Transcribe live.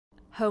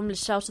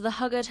Homeless shelter The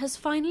Huggard has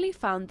finally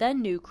found their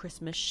new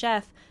Christmas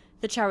chef.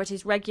 The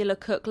charity's regular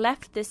cook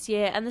left this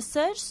year and the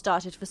search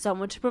started for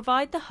someone to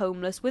provide the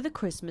homeless with a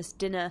Christmas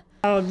dinner.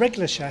 Our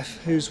regular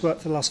chef, who's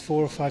worked for the last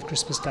 4 or 5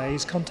 Christmas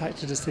days,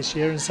 contacted us this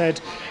year and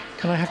said,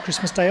 "Can I have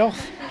Christmas Day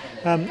off?"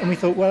 And we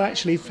thought, well,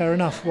 actually, fair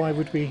enough. Why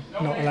would we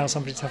not allow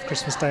somebody to have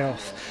Christmas Day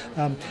off?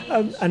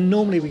 And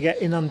normally we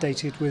get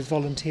inundated with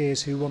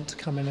volunteers who want to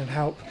come in and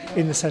help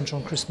in the centre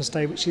on Christmas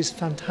Day, which is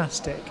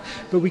fantastic.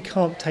 But we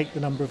can't take the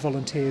number of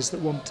volunteers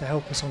that want to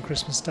help us on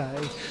Christmas Day.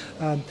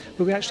 But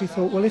we actually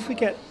thought, well, if we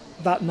get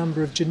that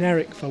number of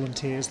generic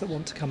volunteers that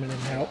want to come in and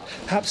help,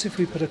 perhaps if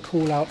we put a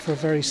call out for a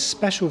very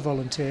special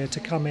volunteer to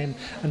come in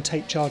and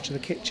take charge of the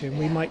kitchen,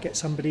 we might get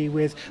somebody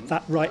with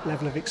that right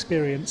level of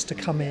experience to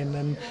come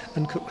in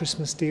and cook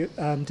Christmas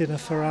dinner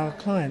for our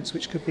clients,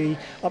 which could be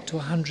up to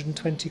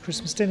 120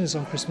 Christmas dinners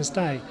on Christmas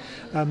Day.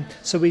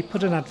 So we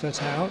put an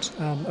advert out,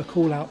 a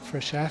call out for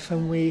a chef,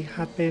 and we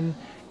had been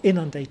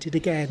inundated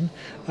again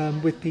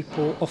with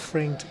people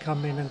offering to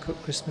come in and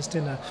cook Christmas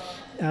dinner.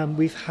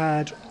 We've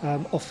had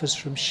offers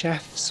from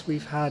chefs,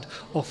 we've had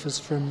offers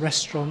from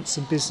restaurants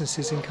and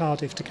businesses in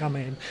Cardiff to come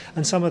in,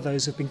 and some of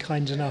those have been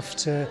kind enough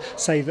to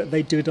say that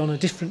they do it on a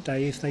different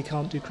day if they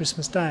can't do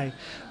Christmas Day.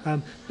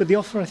 But the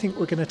offer I think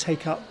we're going to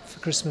take up for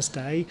Christmas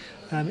Day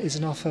is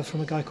an offer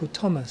from a guy called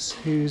Thomas,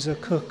 who's a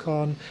cook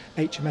on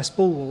HMS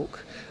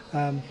Bulwark,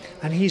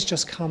 and he's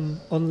just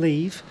come on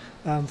leave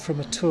from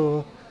a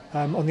tour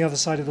on the other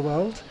side of the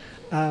world,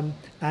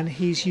 and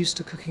he's used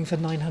to cooking for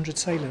 900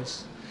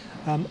 sailors.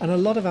 And a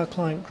lot of our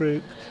client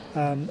group,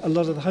 a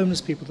lot of the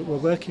homeless people that we're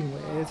working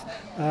with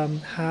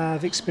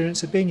have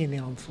experience of being in the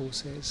armed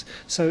forces.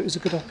 So it was a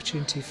good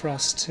opportunity for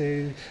us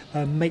to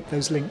make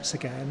those links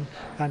again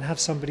and have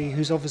somebody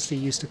who's obviously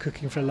used to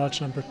cooking for a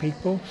large number of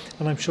people.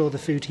 And I'm sure the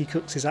food he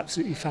cooks is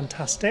absolutely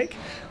fantastic.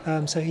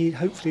 So he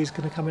hopefully is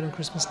going to come in on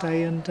Christmas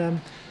Day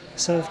and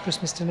serve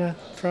Christmas dinner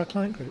for our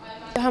client group.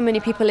 How many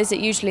people is it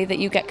usually that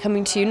you get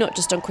coming to you, not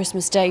just on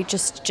Christmas Day,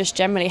 just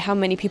generally? How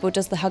many people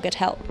does the Huggard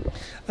help?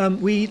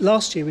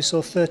 Last year we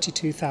saw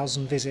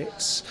 32,000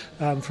 visits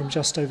from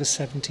just over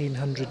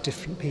 1,700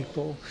 different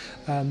people.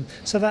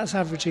 So that's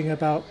averaging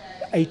about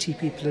 80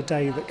 people a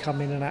day that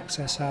come in and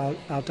access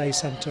our day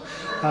centre.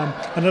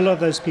 And a lot of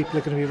those people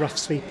are going to be rough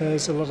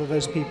sleepers, a lot of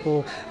those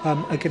people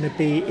are going to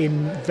be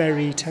in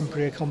very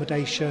temporary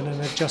accommodation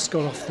and have just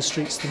got off the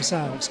streets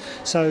themselves.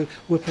 So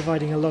we're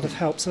providing a lot of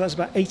help. So that's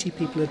about 80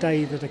 people a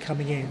day that are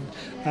coming in.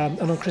 And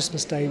on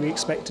Christmas Day we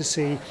expect to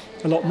see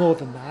a lot more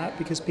than that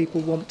because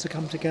people want to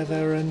come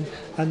together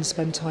and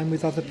spend time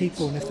with other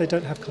people. And if they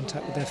don't have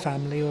contact with their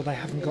family or they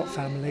haven't got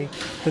family,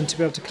 then to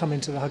be able to come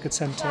into the Huggard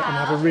Centre and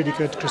have a really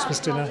good Christmas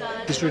dinner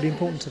is really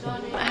important to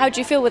them. How do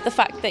you feel with the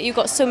fact that you've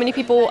got so many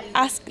people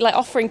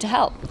offering to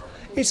help?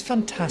 It's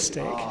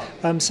fantastic.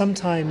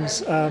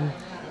 Sometimes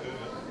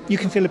you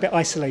can feel a bit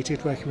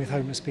isolated working with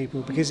homeless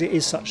people because it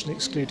is such an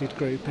excluded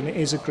group, and it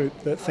is a group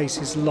that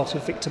faces a lot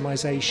of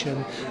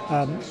victimisation,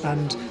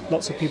 and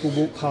lots of people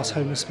walk past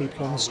homeless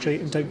people on the street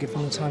and don't give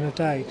them the time of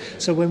day.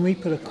 So when we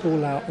put a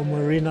call out and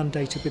we're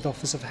inundated with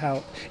offers of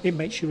help, it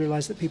makes you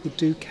realise that people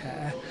do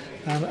care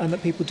and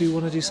that people do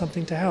want to do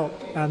something to help.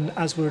 And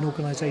as we're an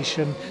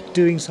organisation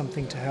doing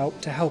something to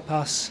help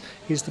us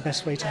is the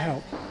best way to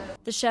help.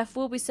 The chef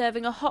will be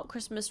serving a hot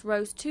Christmas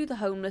roast to the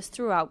homeless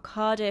throughout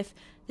Cardiff.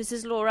 This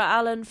is Laura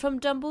Allen from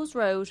Dumbles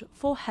Road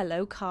for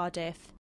Hello Cardiff.